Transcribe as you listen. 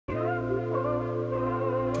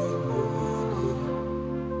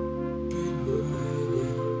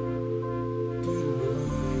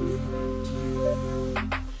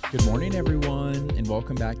Good morning, everyone, and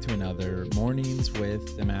welcome back to another Mornings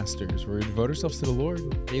with the Masters, where we devote ourselves to the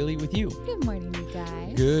Lord daily with you. Good morning, you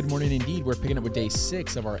guys. Good morning indeed. We're picking up with day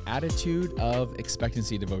 6 of our Attitude of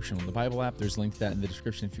Expectancy devotional. The Bible app, there's a link to that in the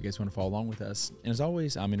description if you guys want to follow along with us. And as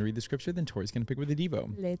always, I'm going to read the scripture, then Tori's going to pick with the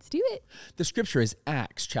Devo. Let's do it. The scripture is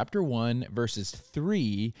Acts chapter 1, verses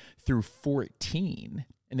 3 through 14.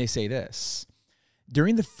 And they say this: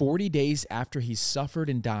 During the 40 days after he suffered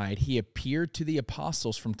and died, he appeared to the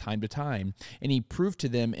apostles from time to time, and he proved to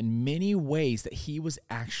them in many ways that he was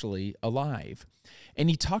actually alive. And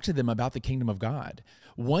he talked to them about the kingdom of God.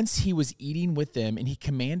 Once he was eating with them, and he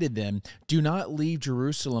commanded them, "Do not leave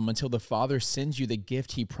Jerusalem until the Father sends you the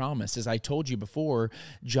gift he promised. As I told you before,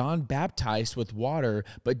 John baptized with water,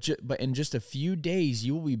 but in just a few days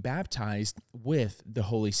you will be baptized with the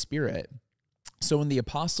Holy Spirit." So when the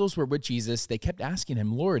apostles were with Jesus, they kept asking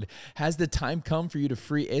him, "Lord, has the time come for you to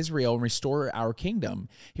free Israel and restore our kingdom?"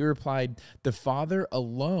 He replied, "The Father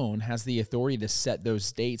alone has the authority to set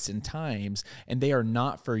those dates and times, and they are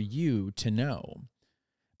not for you to know.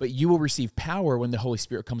 But you will receive power when the Holy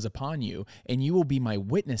Spirit comes upon you, and you will be my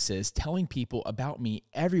witnesses, telling people about me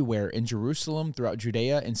everywhere in Jerusalem, throughout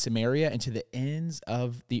Judea and Samaria, and to the ends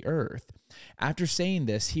of the earth." After saying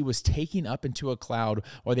this, he was taken up into a cloud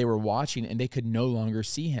while they were watching, and they could no longer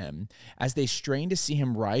see him. As they strained to see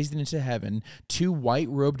him rising into heaven, 2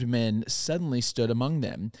 white-robed men suddenly stood among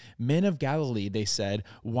them. "Men of Galilee," they said,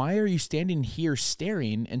 "why are you standing here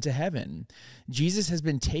staring into heaven? Jesus has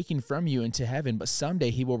been taken from you into heaven, but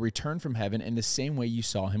someday he will return from heaven in the same way you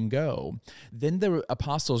saw him go." Then the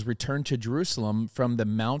apostles returned to Jerusalem from the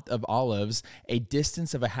Mount of Olives, a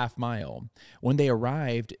distance of a half-mile. When they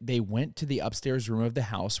arrived, they went to the upstairs room of the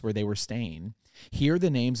house where they were staying. Here are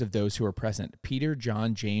the names of those who were present: Peter,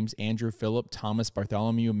 John, James, Andrew, Philip, Thomas,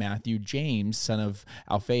 Bartholomew, Matthew, James, son of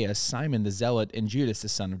Alphaeus, Simon the Zealot, and Judas, the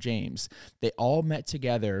son of James. They all met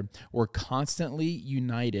together, were constantly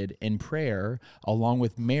united in prayer, along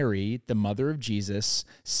with Mary, the mother of Jesus,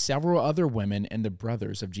 several other women, and the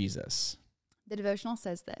brothers of Jesus. The devotional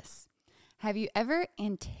says this: Have you ever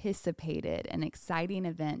anticipated an exciting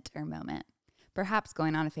event or moment? Perhaps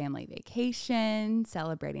going on a family vacation,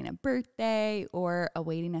 celebrating a birthday, or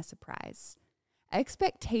awaiting a surprise.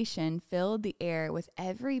 Expectation filled the air with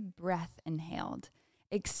every breath inhaled.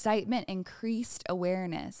 Excitement increased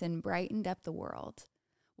awareness and brightened up the world.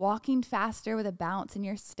 Walking faster with a bounce in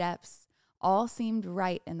your steps, all seemed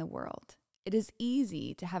right in the world. It is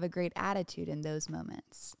easy to have a great attitude in those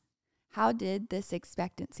moments. How did this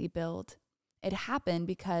expectancy build? It happened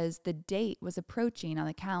because the date was approaching on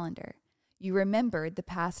the calendar. You remembered the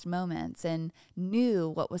past moments and knew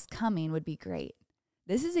what was coming would be great.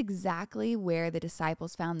 This is exactly where the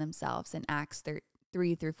disciples found themselves in Acts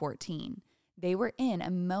 3 through 14. They were in a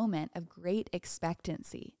moment of great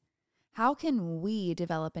expectancy. How can we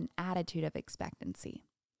develop an attitude of expectancy?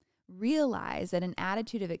 Realize that an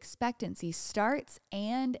attitude of expectancy starts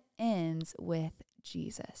and ends with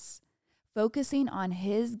Jesus. Focusing on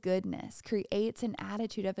his goodness creates an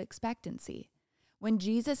attitude of expectancy. When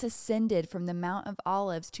Jesus ascended from the Mount of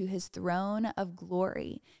Olives to his throne of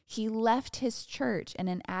glory, he left his church in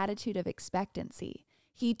an attitude of expectancy.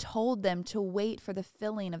 He told them to wait for the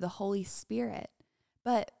filling of the Holy Spirit.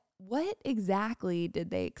 But what exactly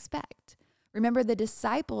did they expect? Remember, the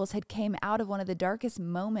disciples had came out of one of the darkest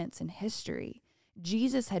moments in history.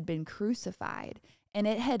 Jesus had been crucified, and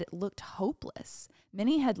it had looked hopeless.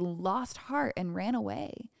 Many had lost heart and ran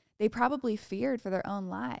away. They probably feared for their own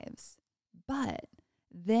lives. But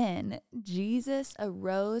then Jesus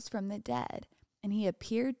arose from the dead, and he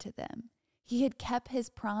appeared to them. He had kept his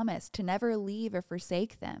promise to never leave or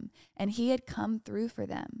forsake them, and he had come through for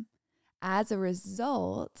them. As a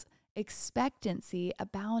result, expectancy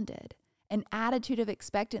abounded. An attitude of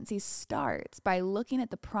expectancy starts by looking at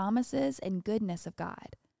the promises and goodness of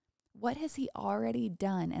God. What has he already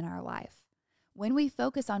done in our life? When we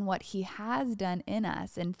focus on what he has done in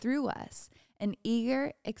us and through us, an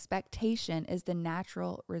eager expectation is the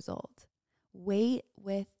natural result. Wait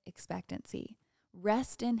with expectancy.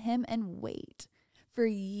 Rest in him and wait. For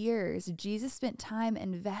years, Jesus spent time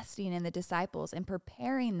investing in the disciples and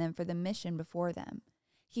preparing them for the mission before them.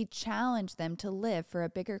 He challenged them to live for a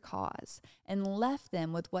bigger cause and left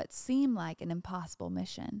them with what seemed like an impossible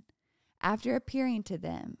mission. After appearing to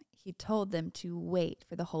them, he told them to wait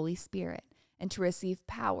for the Holy Spirit and to receive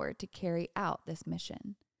power to carry out this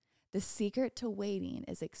mission. The secret to waiting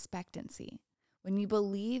is expectancy. When you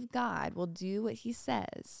believe God will do what he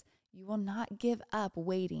says, you will not give up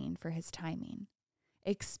waiting for his timing.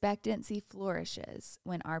 Expectancy flourishes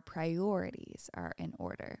when our priorities are in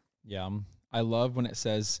order. Yeah, I love when it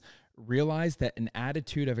says realize that an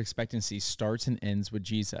attitude of expectancy starts and ends with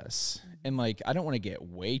Jesus. And like, I don't want to get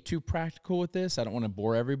way too practical with this. I don't want to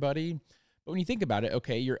bore everybody. But when you think about it,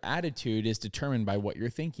 okay, your attitude is determined by what you're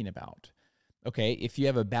thinking about. Okay, if you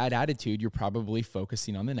have a bad attitude, you're probably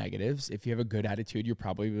focusing on the negatives. If you have a good attitude, you're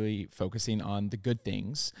probably focusing on the good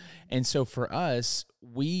things. And so for us,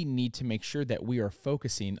 we need to make sure that we are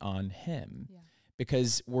focusing on Him. Yeah.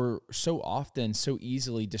 Because we're so often so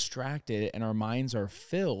easily distracted and our minds are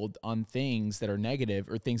filled on things that are negative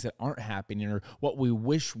or things that aren't happening or what we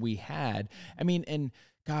wish we had. I mean, and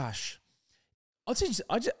gosh, I'm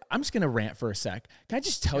just going to rant for a sec. Can I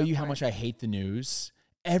just tell you how much I hate the news?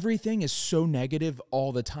 Everything is so negative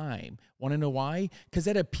all the time. Want to know why? Because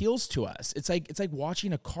that appeals to us. It's like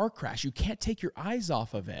watching a car crash. You can't take your eyes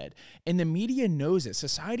off of it. And the media knows it.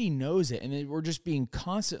 Society knows it. And we're just being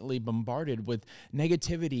constantly bombarded with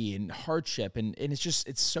negativity and hardship. And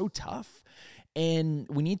it's so tough. And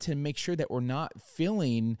we need to make sure that we're not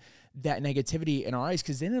feeling that negativity in our eyes,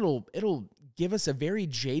 because then it'll give us a very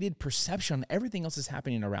jaded perception on everything else that's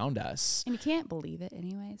happening around us. And you can't believe it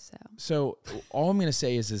anyway, So all I'm going to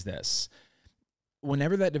say is this.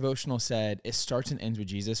 Whenever that devotional said it starts and ends with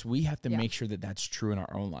Jesus, we have to make sure that that's true in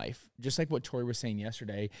our own life. Just like what Tori was saying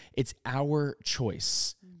yesterday, it's our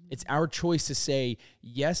choice. Mm-hmm. It's our choice to say,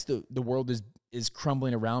 yes, the world is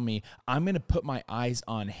crumbling around me. I'm going to put my eyes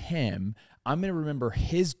on Him. I'm going to remember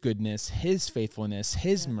His goodness, His faithfulness,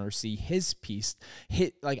 His mercy, His peace.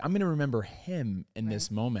 I'm going to remember Him in this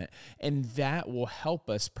moment. And that will help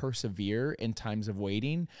us persevere in times of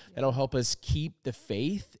waiting. That'll help us keep the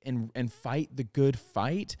faith and fight the good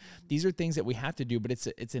fight. These are things that we have to do, but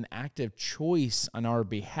it's an active choice on our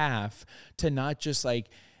behalf to not just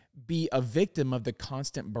be a victim of the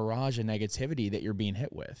constant barrage of negativity that you're being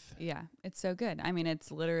hit with. Yeah, it's so good. I mean,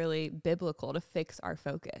 it's literally biblical to fix our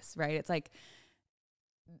focus, right? It's like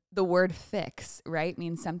the word fix, right,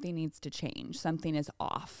 means something needs to change. Something is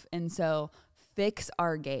off. And so fix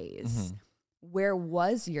our gaze. Mm-hmm. Where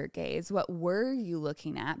was your gaze? What were you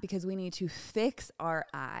looking at? Because we need to fix our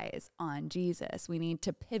eyes on Jesus. We need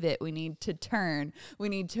to pivot. We need to turn. We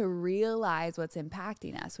need to realize what's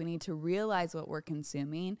impacting us. We need to realize what we're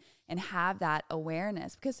consuming and have that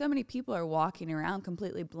awareness, because so many people are walking around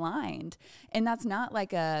completely blind. And that's not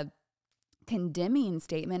like a condemning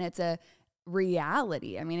statement. It's a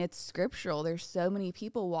reality. I mean, it's scriptural. There's so many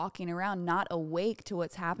people walking around not awake to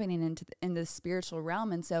what's happening in the spiritual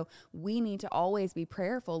realm. And so we need to always be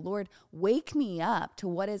prayerful. Lord, wake me up to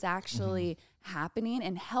what is actually happening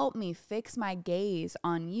and help me fix my gaze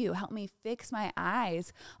on you. Help me fix my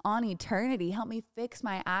eyes on eternity. Help me fix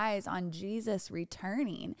my eyes on Jesus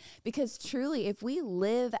returning. Because truly, if we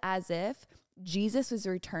live as if Jesus was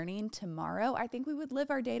returning tomorrow, I think we would live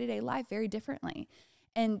our day-to-day life very differently.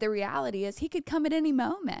 And the reality is He could come at any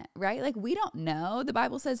moment, right? Like, we don't know. The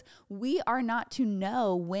Bible says we are not to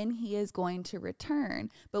know when He is going to return,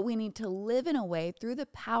 but we need to live in a way through the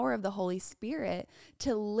power of the Holy Spirit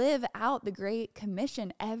to live out the Great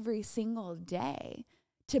Commission every single day,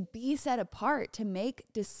 to be set apart, to make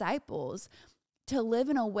disciples, to live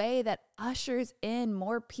in a way that ushers in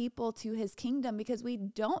more people to His kingdom, because we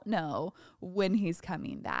don't know when He's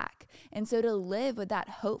coming back. And so to live with that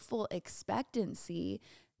hopeful expectancy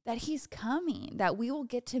that He's coming, that we will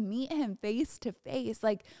get to meet Him face to face.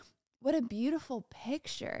 Like, what a beautiful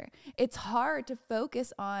picture. It's hard to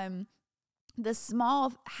focus on the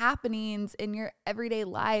small happenings in your everyday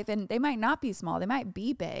life, and they might not be small, they might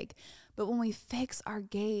be big. But when we fix our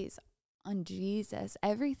gaze on Jesus,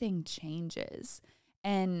 everything changes.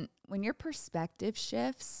 And when your perspective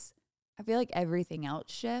shifts, I feel like everything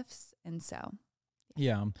else shifts. And so,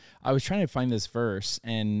 yeah, I was trying to find this verse,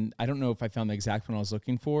 and I don't know if I found the exact one I was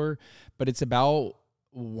looking for, but it's about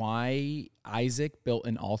why Isaac built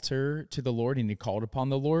an altar to the Lord and he called upon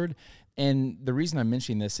the Lord. And the reason I'm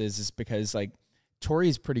mentioning this is because Tori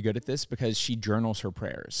is pretty good at this, because she journals her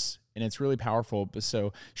prayers, and it's really powerful.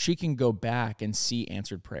 So she can go back and see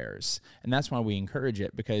answered prayers. And that's why we encourage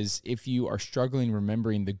it, because if you are struggling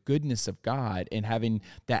remembering the goodness of God and having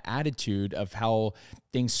that attitude of how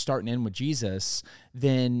things start and end with Jesus,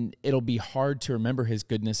 then it'll be hard to remember His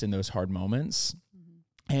goodness in those hard moments.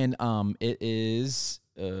 Mm-hmm. And it is...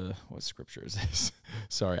 what scripture is this?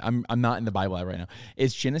 Sorry, I'm not in the Bible app right now.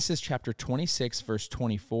 It's Genesis chapter 26, verse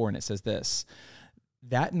 24, and it says this: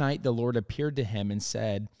 "That night the Lord appeared to him and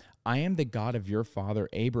said, I am the God of your father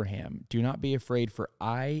Abraham. Do not be afraid, for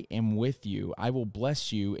I am with you. I will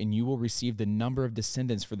bless you, and you will receive the number of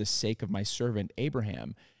descendants for the sake of my servant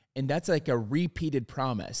Abraham." And that's like a repeated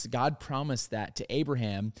promise. God promised that to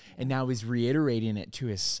Abraham, and now He's reiterating it to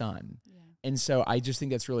His son. And so I just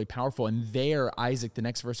think that's really powerful. And there, Isaac, the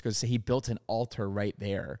next verse goes to say he built an altar right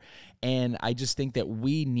there. And I just think that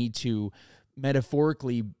we need to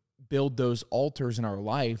metaphorically build those altars in our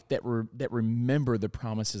life that remember the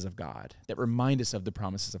promises of God, that remind us of the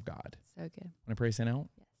promises of God. So good. Want to pray us out?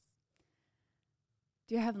 Yes.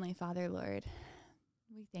 Dear Heavenly Father, Lord,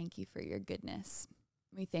 we thank you for your goodness.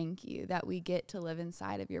 We thank you that we get to live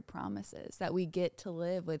inside of your promises, that we get to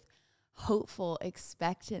live with hopeful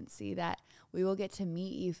expectancy, that we will get to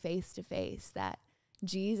meet you face to face, that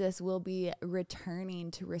Jesus will be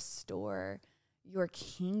returning to restore your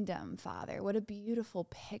kingdom, Father. What a beautiful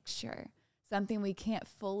picture, something we can't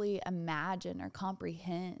fully imagine or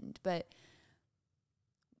comprehend, but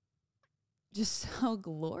just so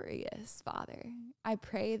glorious, Father. I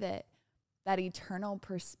pray that eternal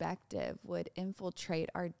perspective would infiltrate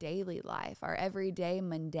our daily life, our everyday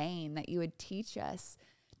mundane, that you would teach us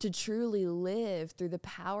to truly live through the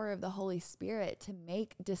power of the Holy Spirit, to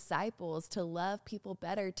make disciples, to love people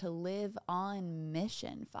better, to live on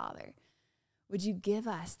mission, Father. Would you give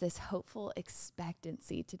us this hopeful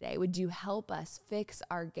expectancy today? Would you help us fix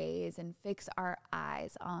our gaze and fix our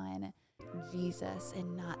eyes on Jesus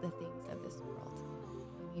and not the things of this world?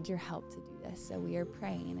 We need your help to do this, so we are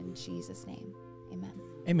praying in Jesus' name. Amen.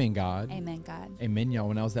 Amen, God. Amen, God. Amen, y'all.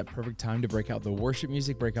 Well, now's that perfect time to break out the worship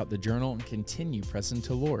music, break out the journal, and continue pressing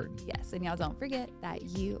to Lord. Yes, and y'all don't forget that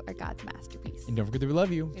you are God's masterpiece. And don't forget that we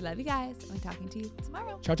love you. We love you guys, and we're talking to you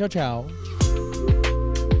tomorrow. Ciao, ciao, ciao.